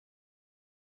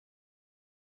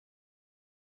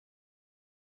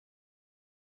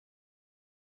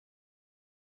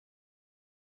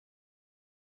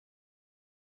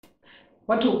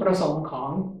วัตถุประสงค์ของ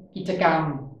กิจกรรม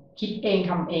คิดเอง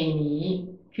ทำเองนี้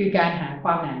คือการหาคว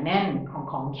ามหนาแน่นของ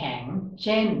ของแข็งเ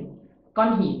ช่นก้อ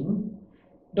นหิน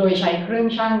โดยใช้เครื่อง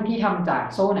ชั่งที่ทำจาก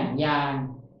โซ่หนังยาง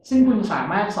ซึ่งคุณสา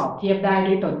มารถสอบเทียบได้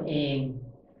ด้วยตนเอง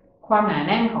ความหนาแ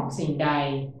น่นของสิ่งใด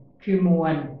คือมว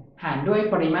ลหารด้วย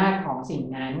ปริมาตรของสิ่ง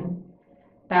นั้น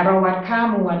แต่เราวัดค่า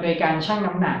มวลโดยการชั่ง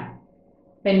น้ำหนัก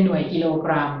เป็นหน่วยกิโลก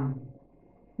รัม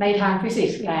ในทางฟิสิ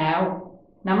กส์แล้ว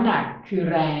น้ำหนักคือ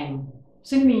แรง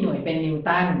ซึ่งมีหน่วยเป็นนิว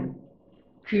ตัน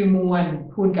คือมวล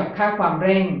คูณกับค่าความเ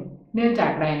ร่งเนื่องจา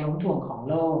กแรงโน้มถ่วงของ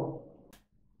โลก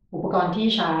อุปกรณ์ที่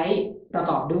ใช้ประ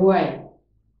กอบด้วย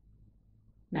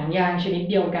หนังยางชนิด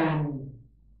เดียวกัน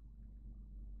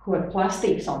ขวดพลาสติ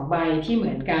ก2ใบที่เห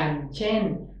มือนกันเช่น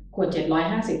ขวด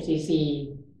750ซีซี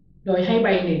โดยให้ใบ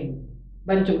หนึ่ง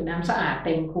บรรจุน้ำสะอาดเ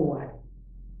ต็มขวด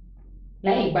แล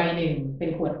ะอีกใบหนึ่งเป็น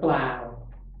ขวดเปล่า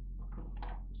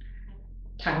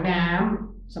ถังน้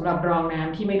ำสำหรับรองน้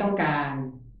ำที่ไม่ต้องการ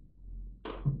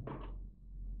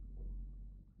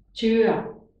เชือก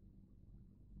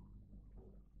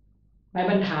ไม้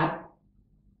บรรทัด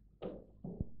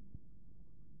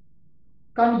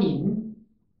ก้อนหิน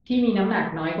ที่มีน้ำหนัก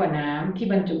น้อยกว่าน้ำที่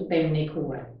บรรจุเต็มในข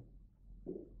วด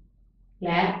แล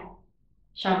ะ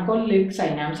ชามก้นลึกใส่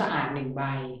น้ำสะอาด1ใบ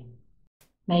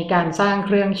ในการสร้างเค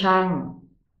รื่องชั่ง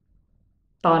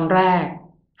ตอนแรก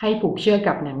ให้ผูกเชือก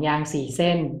กับหนังยาง4เ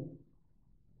ส้น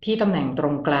ที่ตำแหน่งตร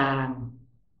งกลาง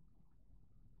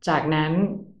จากนั้น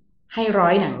ให้ร้อ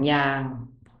ยหนังยาง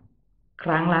ค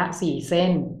รั้งละ4เส้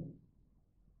น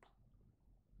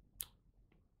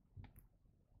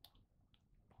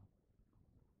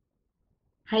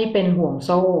ให้เป็นห่วงโ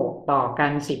ซ่ต่อกั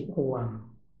น10ห่วง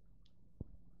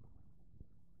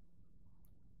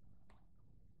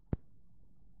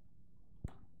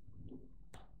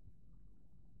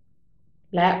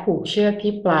และผูกเชือก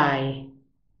ที่ปลาย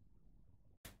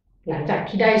หลังจาก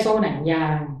ที่ได้โซ่หนังยา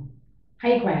งให้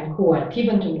แขวนขวดที่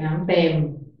บรรจุน้ำเต็ม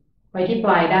ไว้ที่ป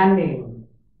ลายด้านหนึ่ง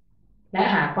และ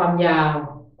หาความยาว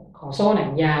ของโซ่หนั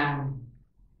งยาง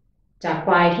จากป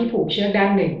ลายที่ผูกเชือกด้า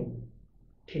นหนึ่ง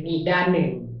ถึงอีกด้านหนึ่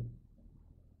ง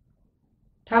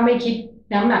ถ้าไม่คิด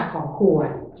น้ำหนักของขว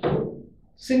ด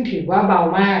ซึ่งถือว่าเบา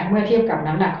มากเมื่อเทียบกับ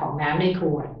น้ำหนักของน้ำในข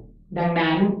วดดัง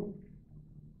นั้น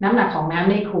น้ำหนักของน้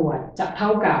ำในขวดจะเท่า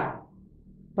กับ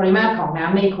ปริมาตรของน้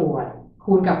ำในขวด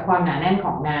คูณกับความหนาแน่นข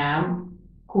องน้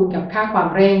ำคูณกับค่าความ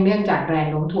เร่งเนื่องจากแรง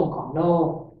โน้มถ่วงของโลก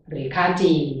หรือค่า G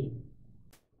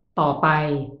ต่อไป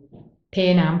เท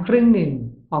น้ำครึ่งหนึ่ง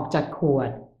ออกจากขวด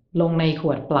ลงในข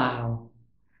วดเปล่า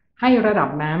ให้ระดับ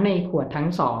น้ำในขวดทั้ง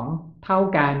สองเท่า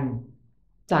กัน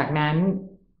จากนั้น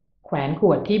แขวนข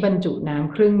วดที่บรรจุน้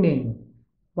ำครึ่งหนึ่ง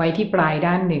ไว้ที่ปลาย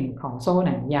ด้านหนึ่งของโซ่ห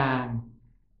นังยาง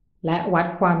และวัด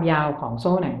ความยาวของโ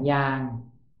ซ่หนังยาง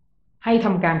ให้ท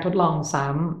ำการทดลองซ้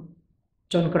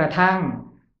ำจนกระทั่ง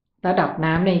ระดับ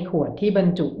น้ำในขวดที่บรร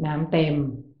จุน้ำเต็ม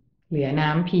เหลือน้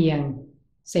ำเพียง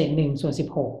เศษ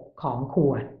1/16ของข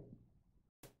วด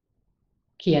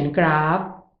เขียนกราฟ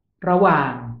ระหว่า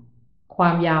งควา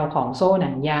มยาวของโซ่ห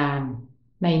นังยาง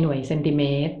ในหน่วยเซนติเม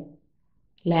ตร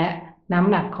และน้ำ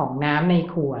หนักของน้ำใน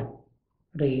ขวด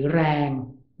หรือแรง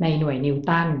ในหน่วยนิว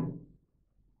ตัน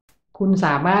คุณส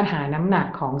ามารถหาน้ำหนัก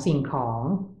ของสิ่งของ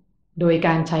โดยก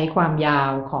ารใช้ความยา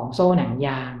วของโซ่หนังย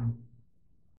าง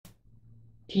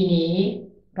ทีนี้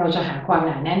เราจะหาความห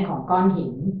นาแน่นของก้อนหิ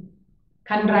น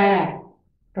ขั้นแรก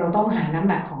เราต้องหาน้ำ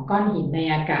หนักของก้อนหินใน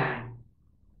อากาศ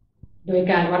โดย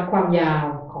การวัดความยาว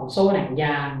ของโซ่หนังย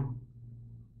าง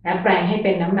และแปลงให้เ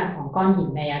ป็นน้ำหนักของก้อนหิน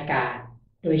ในอากาศ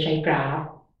โดยใช้กราฟ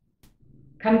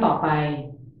ขั้นต่อไป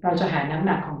เราจะหาน้ำห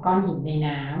นักของก้อนหินใน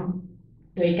น้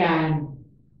ำโดยการ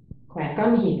แขวนก้อ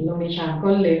นหินลงในชาม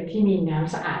ก้นลึกที่มีน้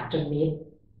ำสะอาดจนมิด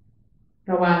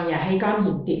ระวังอย่าให้ก้อน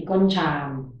หินติดก้นชาม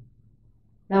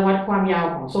และวัดความยาว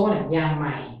ของโซ่หนังยางให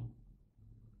ม่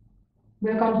เ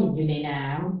มื่อก้อนหินอยู่ในน้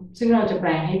ำซึ่งเราจะแปล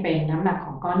งให้เป็นน้ำหนักข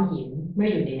องก้อนหินเมื่อ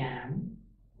อยู่ในน้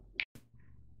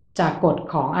ำจากกฎ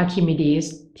ของอะร์คิมิดีส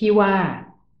ที่ว่า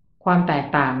ความแตก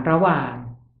ต่างระหว่าง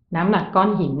น้ำหนักก้อน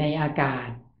หินในอากาศ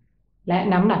และ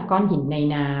น้ำหนักก้อนหินใน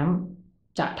น้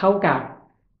ำจะเท่ากับ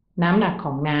น้ำหนักข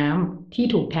องน้ำที่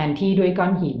ถูกแทนที่ด้วยก้อ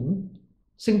นหิน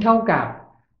ซึ่งเท่ากับ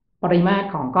ปริมาตร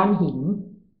ของก้อนหิน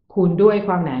คูณด้วยค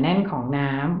วามหนาแน่นของ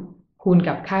น้ำคูณ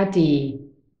กับค่า G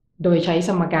โดยใช้ส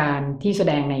มการที่แส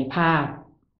ดงในภาพ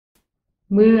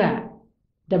เมื่อ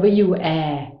W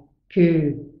air คือ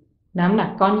น้ำหนัก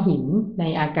ก้อนหินใน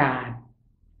อากาศ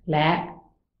และ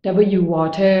W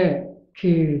water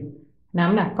คือน้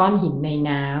ำหนักก้อนหินใน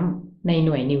น้ำในห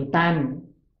น่วยนิวตัน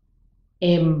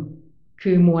M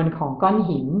คือมวลของก้อน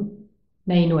หิน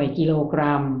ในหน่วยกิโลก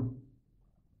รัม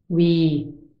V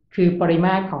คือปริม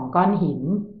าตรของก้อนหิน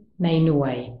ในหน่ว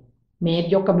ย เมตร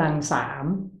ยกกำลัง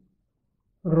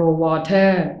3 raw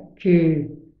water คือ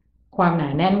ความหนา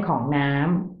แน่นของน้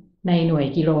ำในหน่วย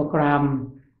กิโลกรัม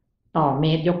ต่อเม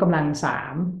ตรยกกำลัง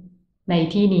3ใน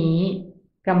ที่นี้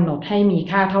กำหนดให้มี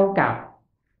ค่าเท่ากับ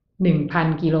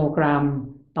 1,000 กิโลกรัม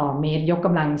ต่อเมตรยกก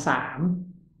ำลัง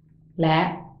3และ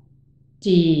g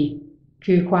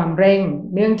คือความเร่ง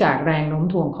เนื่องจากแรงโน้ม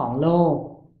ถ่วงของโลก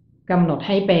กำหนดใ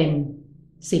ห้เป็น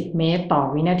10 เมตรต่อ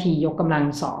วินาทียกกำลัง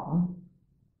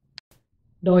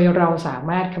2โดยเราสา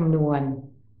มารถคำนวณ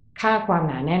ค่าความ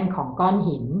หนาแน่นของก้อน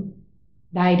หิน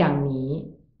ได้ดังนี้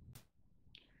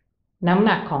น้ำห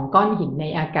นักของก้อนหินใน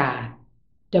อากาศ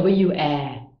Wr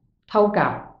เท่ากั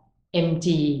บ mg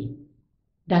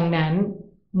ดังนั้น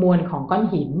มวลของก้อน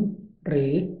หินหรื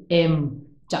อ m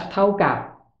จะเท่ากับ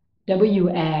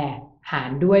Wr หา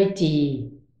รด้วย g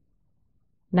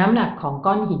น้ำหนักของ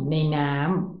ก้อนหินในน้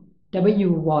ำ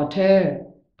W water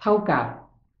เท่ากับ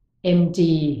mg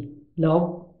ลบ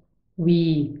v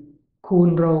คูณ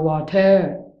raw water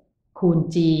คูณ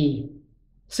g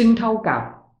ซึ่งเท่ากับ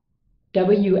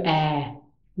Wr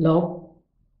ลบ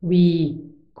v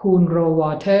คูณ raw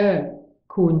water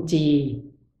คูณ g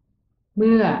เ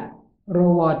มื่อ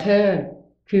raw water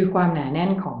คือความหนาแน่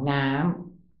นของน้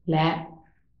ำและ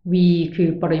v คือ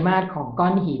ปริมาตรของก้อ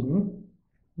นหิน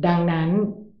ดังนั้น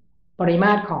ปริม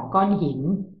าตรของก้อนหิน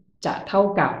จะเท่า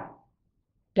กับ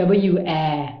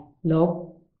Wr ลบ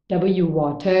W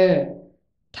water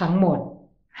ทั้งหมด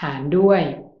หารด้วย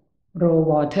raw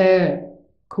water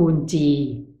คูณ g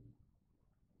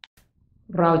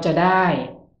เราจะได้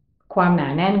ความหนา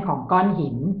แน่นของก้อนหิ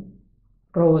น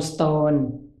raw stone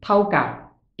เท่ากับ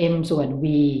m ส่วน v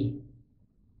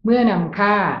เมื่อนำ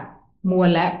ค่ามวล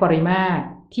และปริมาตร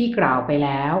ที่กล่าวไปแ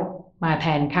ล้วมาแท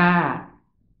นค่า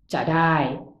จะได้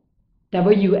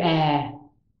Wr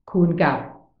คูณกับ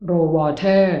raw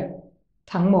water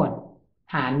ทั้งหมด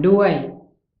หารด้วย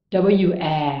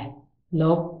Wr ล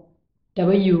บ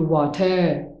W water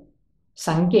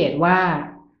สังเกตว่า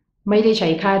ไม่ได้ใช้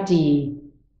ค่า g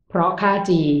เพราะค่า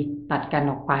g ตัดกัน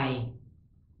ออกไป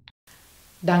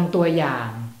ดังตัวอย่าง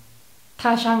ถ้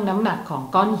าชั่งน้ำหนักของ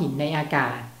ก้อนหินในอาก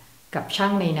าศกับชั่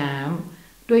งในน้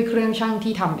ำด้วยเครื่องชั่ง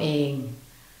ที่ทำเอง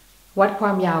วัดคว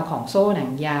ามยาวของโซ่หนั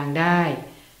งยางได้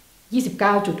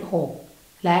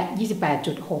 29.6 และ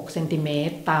 28.6 เซนติเมต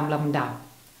รตามลำดับ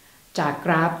จากก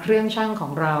ราฟเครื่องชั่งขอ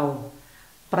งเรา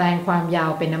แปลงความยา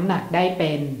วเป็นน้ำหนักได้เ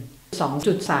ป็น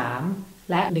 2.3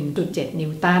 และ 1.7 นิ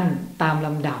วตันตามล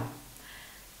ำดับ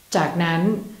จากนั้น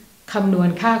คำนวณ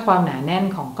ค่าความหนาแน่น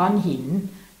ของก้อนหิน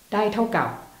ได้เท่ากับ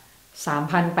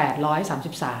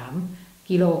 3,833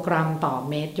 กิโลกรัมต่อ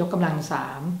เมตรยกกำลัง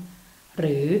3ห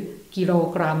รือกิโล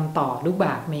กรัมต่อลูกบ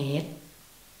าศก์เมตร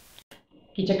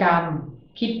กิจกรรม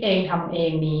คิดเองทำเอ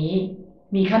งนี้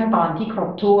มีขั้นตอนที่คร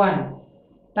บถ้วน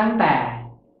ตั้งแต่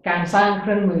การสร้างเค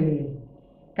รื่องมือ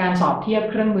การสอบเทียบ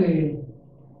เครื่องมือ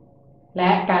และ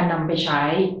การนำไปใช้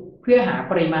เพื่อหา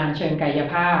ปริมาณเชิงกาย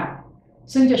ภาพ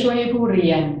ซึ่งจะช่วยให้ผู้เรี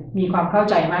ยนมีความเข้า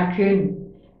ใจมากขึ้น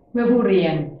เมื่อผู้เรีย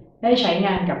นได้ใช้ง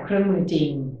านกับเครื่องมือจริง